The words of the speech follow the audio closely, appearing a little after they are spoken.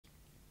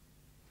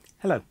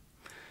Hello.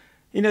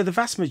 You know, the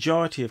vast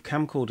majority of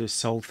camcorders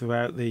sold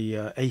throughout the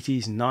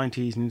 80s and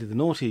 90s and into the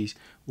noughties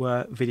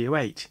were Video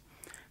 8.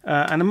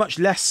 And a much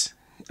less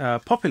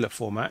popular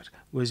format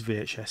was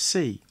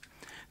VHSC.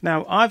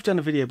 Now, I've done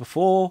a video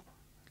before,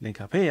 link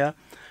up here,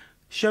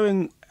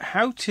 showing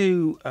how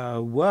to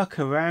work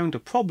around a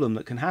problem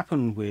that can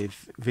happen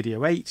with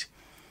Video 8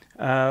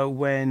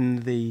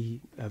 when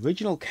the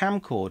original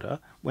camcorder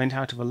went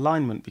out of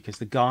alignment because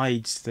the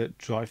guides that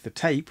drive the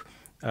tape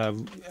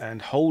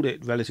and hold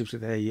it relative to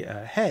the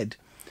head,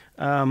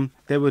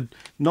 they would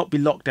not be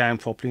locked down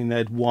properly and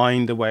they'd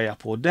wind their way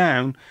up or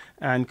down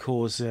and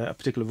cause a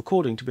particular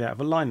recording to be out of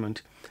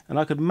alignment. And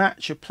I could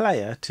match a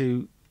player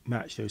to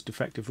match those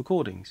defective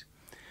recordings.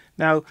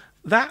 Now,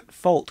 that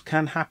fault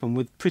can happen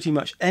with pretty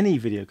much any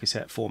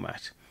videocassette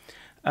format,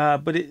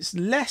 but it's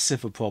less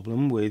of a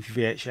problem with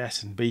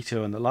VHS and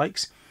Beta and the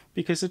likes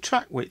because the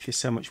track width is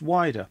so much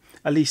wider.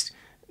 At least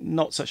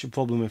not such a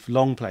problem if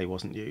long play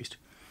wasn't used.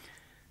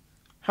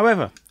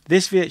 However,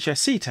 this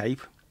VHSC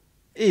tape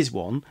is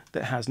one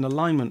that has an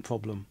alignment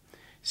problem.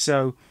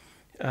 So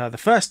the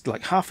first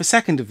half a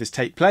second of this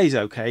tape plays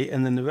okay,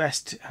 and then the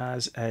rest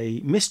has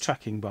a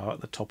mistracking bar at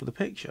the top of the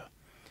picture.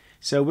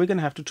 So we're going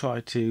to have to try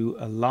to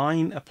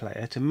align a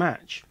player to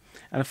match.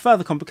 And a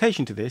further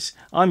complication to this,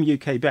 I'm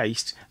UK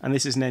based and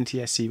this is an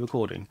NTSC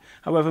recording.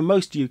 However,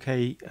 most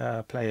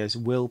UK players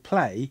will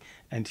play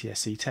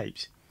NTSC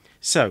tapes.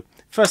 So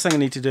first thing I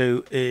need to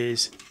do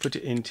is put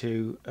it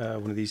into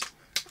one of these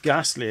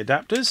ghastly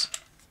adapters.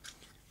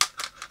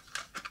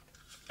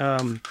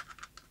 You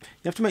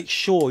have to make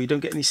sure you don't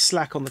get any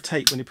slack on the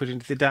tape when you put it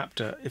into the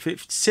adapter. If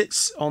it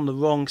sits on the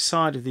wrong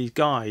side of these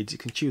guides, it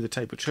can chew the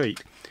tape a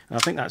treat. And I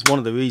think that's one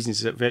of the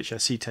reasons that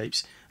VHSC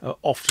tapes are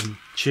often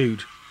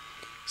chewed.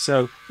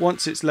 So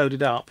once it's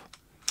loaded up,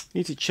 you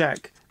need to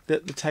check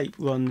that the tape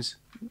runs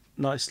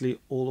nicely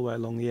all the way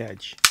along the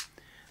edge.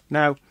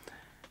 Now,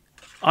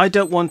 I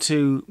don't want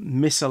to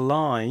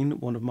misalign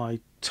one of my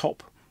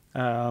top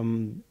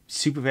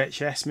Super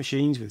VHS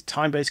machines with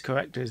time-based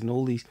correctors and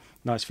all these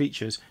nice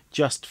features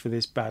just for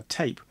this bad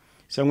tape.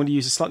 So I'm going to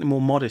use a slightly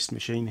more modest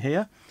machine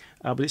here,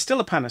 but it's still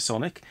a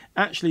Panasonic.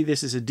 Actually,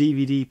 this is a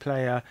DVD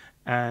player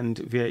and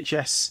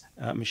VHS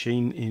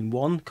machine in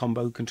one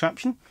combo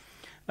contraption.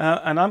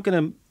 And I'm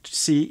going to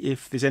see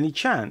if there's any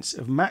chance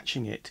of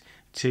matching it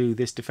to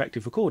this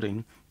defective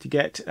recording to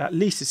get at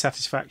least a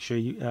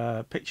satisfactory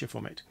picture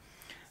from it.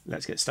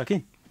 Let's get stuck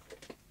in.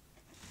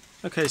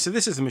 Okay, so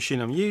this is the machine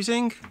I'm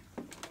using.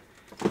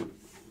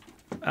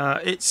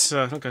 It's,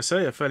 like I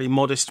say, a fairly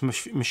modest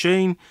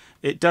machine.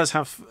 It does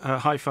have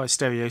hi-fi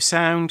stereo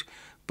sound,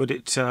 but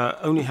it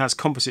only has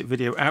composite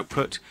video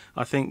output.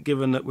 I think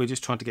given that we're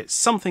just trying to get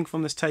something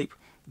from this tape,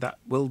 that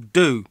will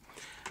do.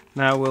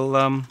 Now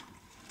we'll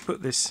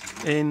put this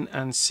in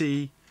and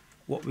see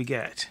what we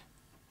get.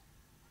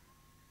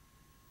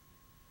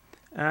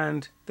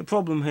 And the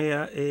problem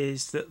here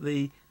is that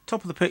the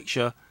top of the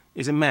picture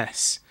is a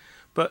mess.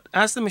 But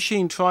as the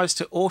machine tries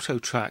to auto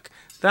track,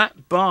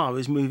 that bar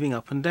is moving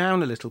up and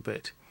down a little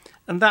bit.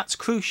 And that's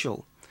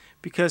crucial,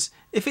 because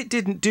if it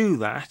didn't do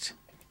that,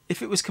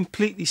 if it was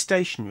completely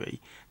stationary,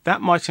 that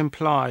might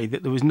imply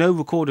that there was no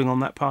recording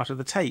on that part of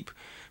the tape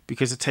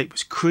because the tape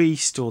was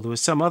creased or there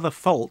was some other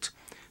fault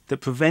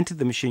that prevented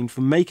the machine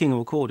from making a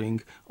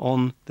recording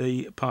on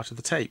the part of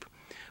the tape.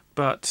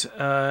 But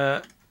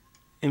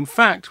in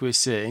fact, we're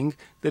seeing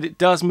that it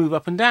does move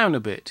up and down a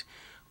bit,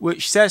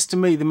 which says to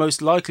me the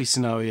most likely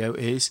scenario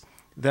is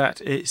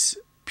that it's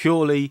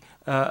purely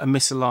a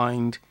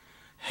misaligned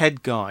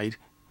head guide,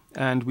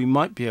 and we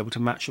might be able to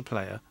match a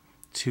player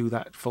to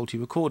that faulty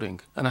recording.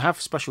 And I have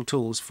special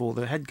tools for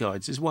the head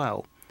guides as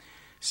well.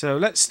 So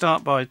let's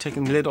start by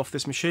taking the lid off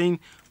this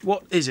machine.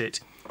 What is it?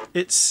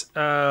 It's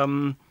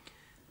DVD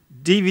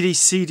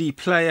CD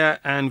player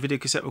and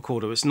videocassette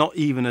recorder. It's not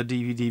even a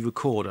DVD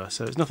recorder,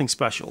 so it's nothing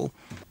special.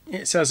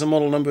 It says the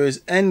model number is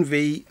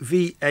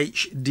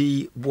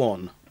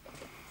NVVHD1.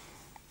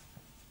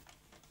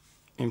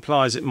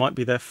 Implies it might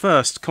be their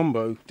first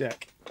combo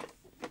deck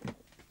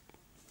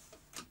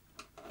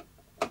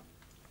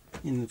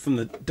from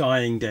the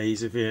dying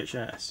days of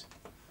VHS.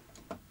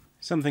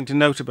 Something to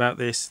note about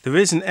this, there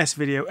is an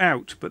S-video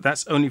out, but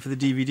that's only for the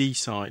DVD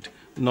side,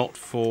 not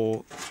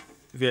for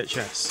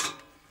VHS.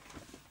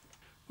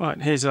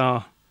 Right, here's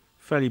our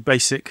fairly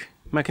basic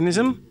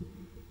mechanism,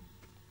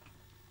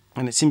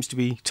 and it seems to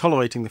be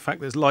tolerating the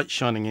fact there's light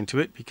shining into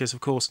it because, of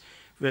course,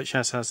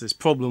 VHS has this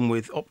problem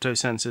with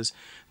optosensors.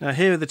 Now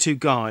here are the two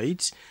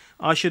guides.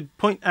 I should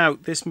point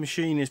out this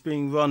machine is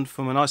being run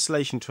from an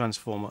isolation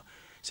transformer,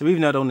 so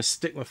even though I don't want to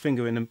stick my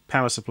finger in a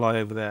power supply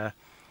over there,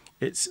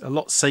 it's a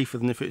lot safer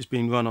than if it was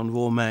being run on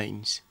raw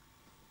mains.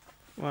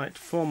 Right,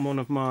 from one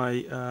of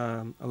my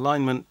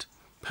alignment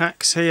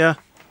packs here,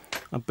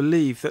 I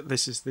believe that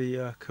this is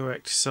the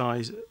correct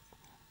size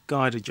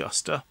guide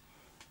adjuster.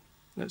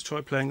 Let's try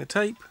playing the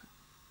tape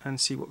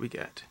and see what we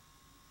get.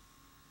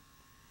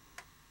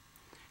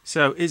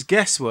 So it's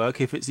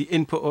guesswork if it's the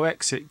input or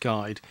exit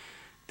guide.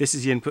 This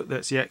is the input,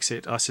 that's the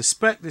exit. I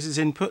suspect this is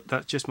input,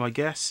 that's just my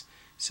guess.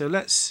 So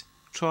let's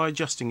try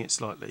adjusting it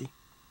slightly.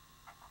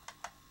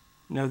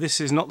 No,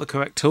 this is not the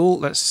correct tool.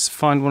 Let's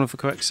find one of the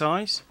correct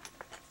size.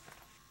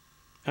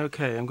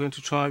 Okay, I'm going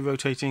to try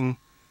rotating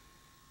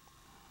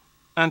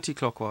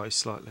anti-clockwise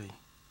slightly.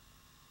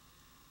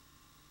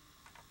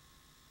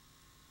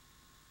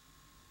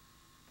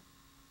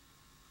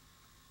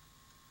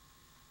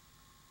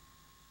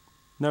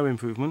 No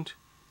improvement.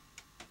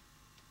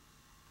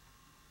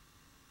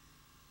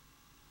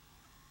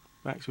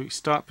 Back to its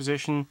start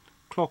position,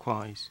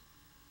 clockwise.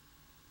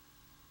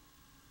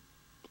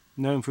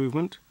 No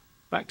improvement.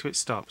 Back to its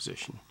start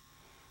position.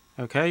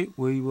 Okay,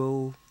 we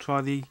will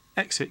try the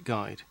exit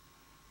guide.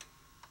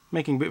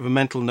 Making a bit of a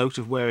mental note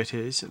of where it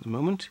is at the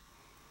moment.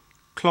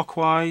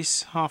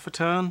 Clockwise, half a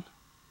turn.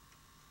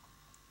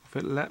 If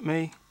it'll let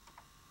me.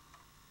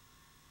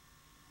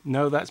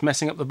 No, that's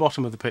messing up the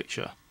bottom of the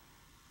picture.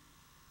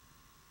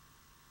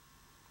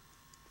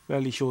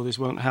 Fairly sure this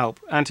won't help.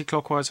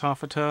 Anti-clockwise,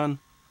 half a turn.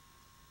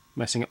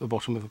 Messing up the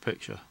bottom of the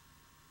picture.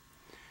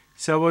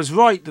 So I was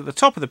right that the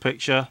top of the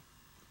picture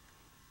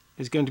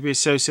is going to be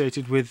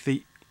associated with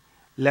the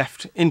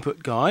left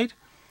input guide.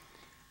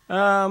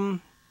 But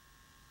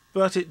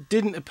it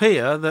didn't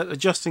appear that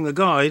adjusting the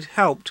guide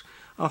helped.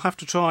 I'll have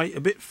to try a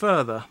bit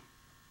further.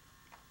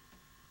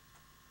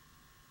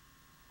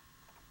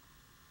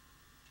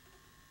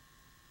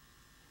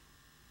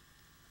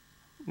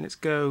 Let's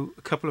go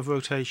a couple of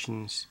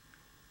rotations.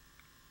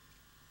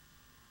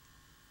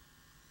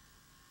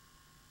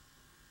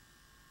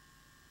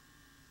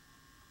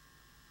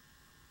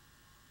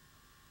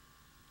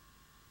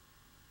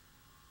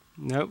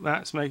 Nope,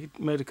 that's made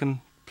a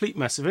complete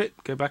mess of it.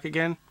 Go back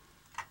again.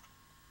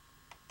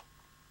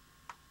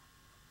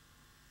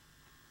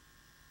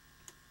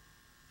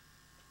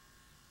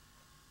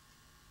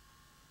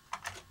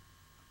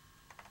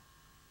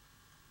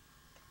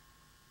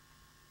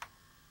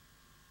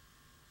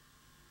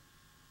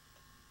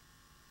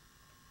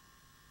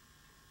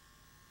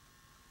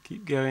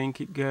 Keep going,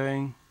 keep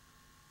going.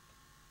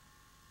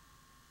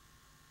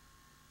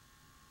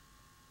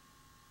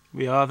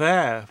 We are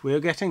there. We are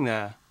getting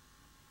there.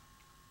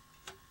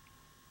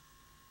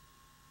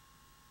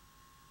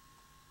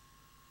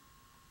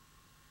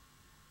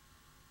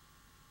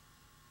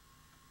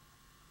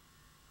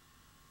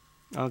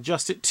 I'll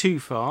adjust it too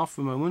far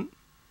for a moment.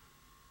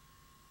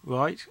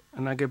 Right,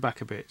 and I go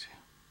back a bit.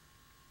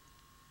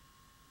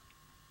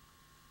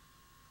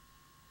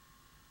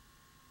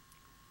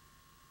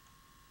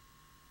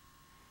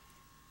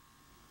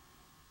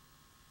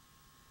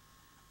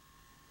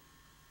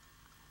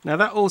 Now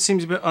that all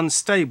seems a bit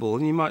unstable,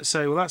 and you might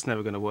say, well, that's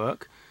never going to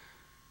work.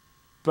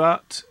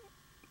 But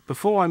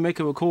before I make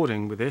a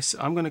recording with this,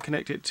 I'm going to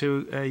connect it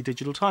to a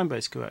digital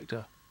time-based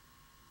corrector.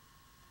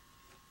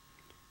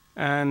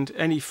 And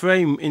any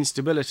frame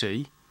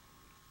instability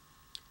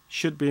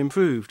should be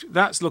improved.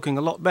 That's looking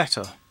a lot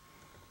better.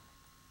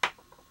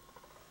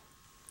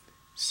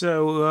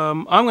 So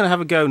I'm going to have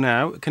a go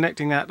now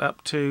connecting that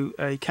up to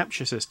a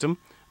capture system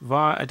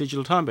via a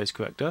digital time-based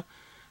corrector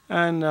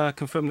and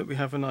confirm that we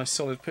have a nice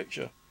solid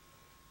picture.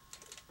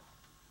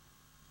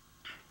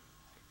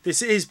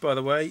 This is, by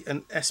the way,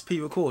 an SP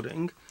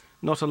recording,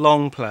 not a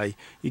long play.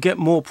 You get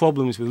more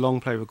problems with long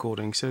play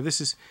recording, so this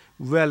is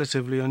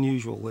relatively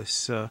unusual,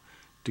 this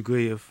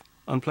degree of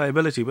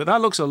unplayability. But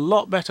that looks a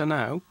lot better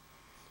now.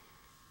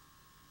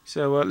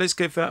 So let's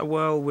give that a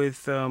whirl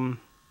with the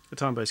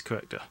time-based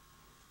corrector.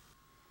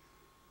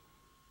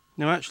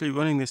 Now actually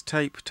running this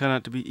tape turned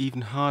out to be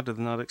even harder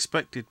than I'd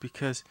expected,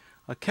 because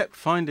I kept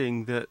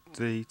finding that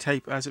the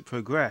tape, as it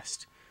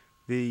progressed,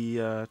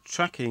 the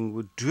tracking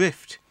would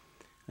drift.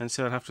 And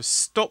so I'd have to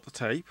stop the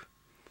tape,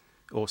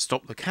 or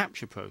stop the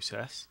capture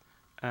process,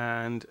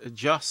 and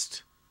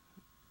adjust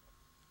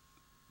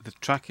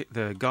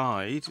the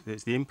guide,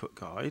 there's the input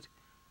guide,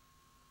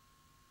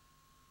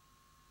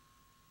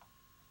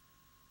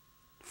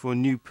 for a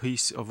new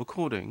piece of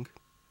recording.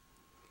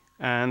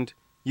 And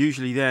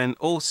usually then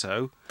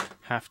also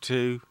have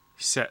to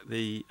set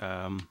the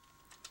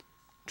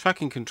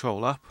tracking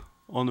control up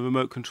on the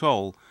remote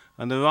control.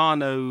 And there are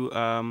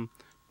no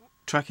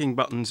tracking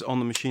buttons on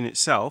the machine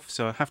itself,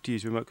 so I have to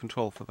use remote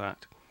control for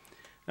that.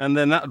 And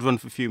then that would run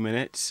for a few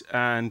minutes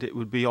and it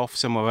would be off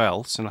somewhere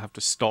else, and I have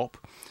to stop,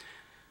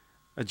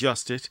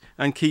 adjust it,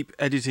 and keep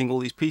editing all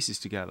these pieces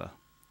together.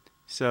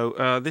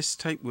 So this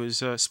tape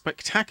was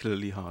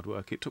spectacularly hard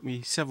work. It took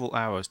me several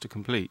hours to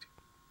complete.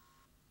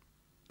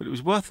 But it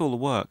was worth all the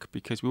work,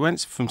 because we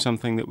went from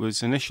something that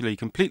was initially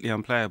completely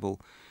unplayable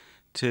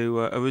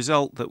to a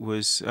result that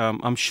was,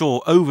 I'm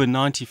sure, over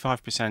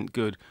 95%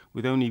 good,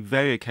 with only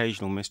very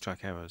occasional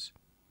mistrack errors.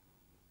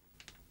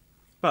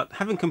 But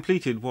having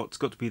completed what's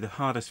got to be the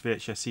hardest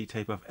VHSC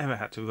tape I've ever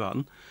had to run,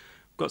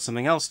 I've got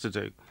something else to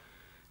do.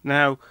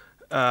 Now,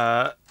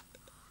 the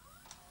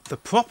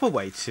proper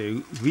way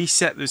to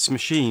reset this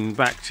machine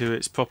back to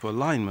its proper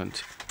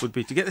alignment would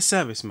be to get the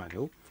service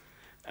manual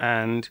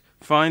and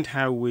find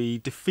how we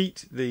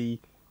defeat the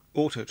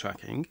auto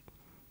tracking,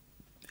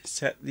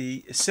 set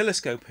the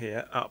oscilloscope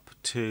here up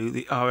to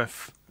the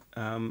RF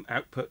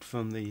output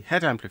from the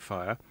head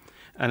amplifier,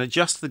 and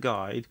adjust the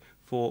guide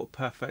for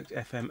perfect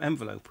FM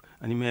envelope,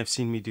 and you may have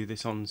seen me do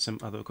this on some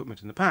other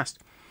equipment in the past.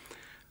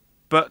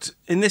 But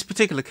in this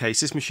particular case,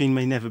 this machine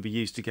may never be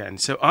used again,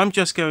 so I'm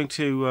just going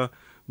to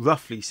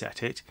roughly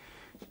set it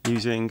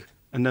using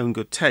a known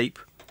good tape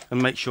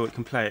and make sure it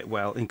can play it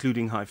well,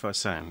 including hi-fi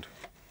sound.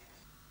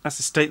 That's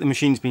the state the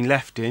machine's been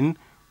left in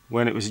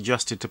when it was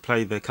adjusted to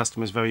play the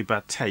customer's very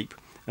bad tape,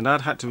 and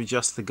I'd had to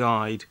adjust the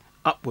guide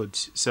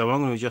upwards, so I'm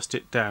going to adjust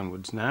it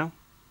downwards now.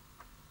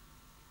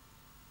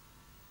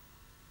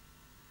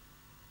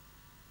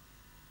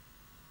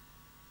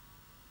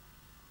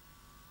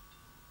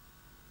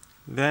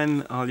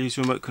 Then I'll use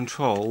remote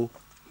control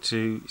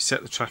to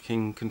set the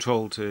tracking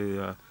control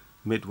to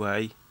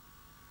midway.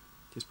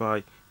 Just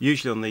by,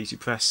 usually on these you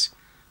press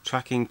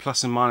tracking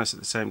plus and minus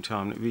at the same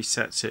time, and it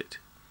resets it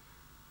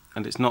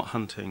and it's not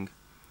hunting,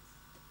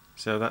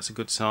 so that's a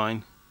good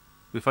sign.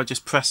 But if I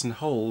just press and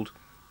hold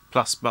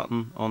plus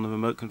button on the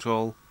remote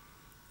control,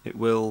 it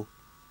will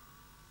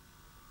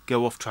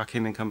go off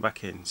tracking and come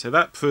back in. So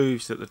that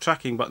proves that the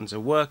tracking buttons are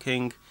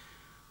working,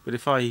 but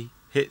if I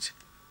hit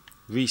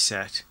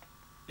reset,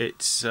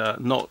 it's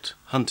not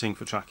hunting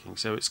for tracking,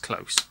 so it's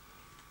close.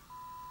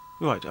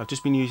 Right, I've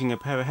just been using a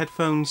pair of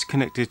headphones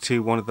connected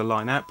to one of the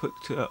line output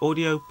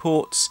audio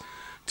ports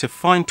to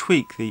fine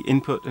tweak the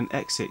input and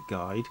exit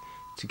guide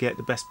to get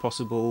the best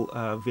possible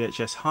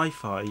VHS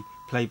hi-fi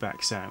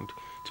playback sound,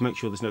 to make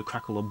sure there's no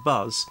crackle or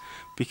buzz,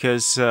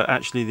 because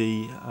actually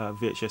the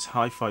VHS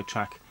hi-fi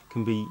track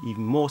can be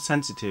even more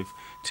sensitive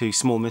to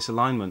small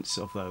misalignments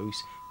of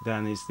those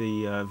than is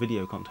the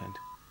video content.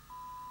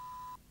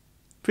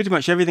 Pretty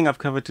much everything I've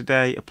covered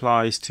today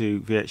applies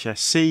to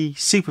VHSC,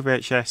 Super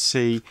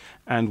VHSC,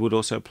 and would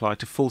also apply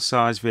to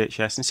full-size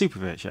VHS and Super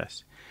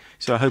VHS.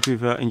 So I hope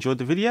you've enjoyed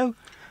the video.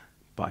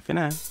 Bye for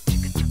now.